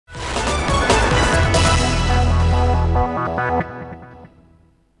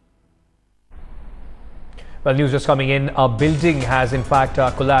Well, news just coming in. A building has in fact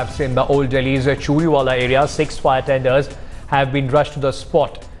collapsed in the Old Delhi's Churiwalan area. 6 fire tenders have been rushed to the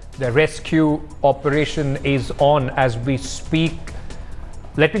spot. The rescue operation is on as we speak.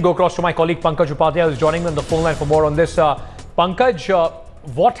 Let me go across to my colleague Pankaj Upadhyay, who is joining me on the phone line for more on this. Pankaj,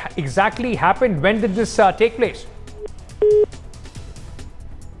 what exactly happened? When did this take place?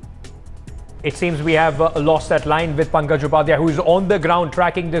 It seems we have lost that line with Pankaj Upadhyay, who is on the ground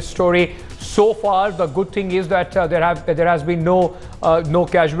tracking this story. So far, the good thing is that there has been no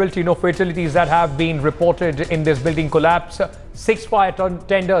casualty, no fatalities that have been reported in this building collapse. 6 fire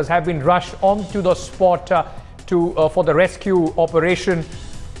tenders have been rushed onto the spot for the rescue operation.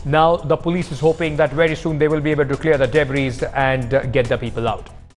 Now, the police is hoping that very soon they will be able to clear the debris and get the people out.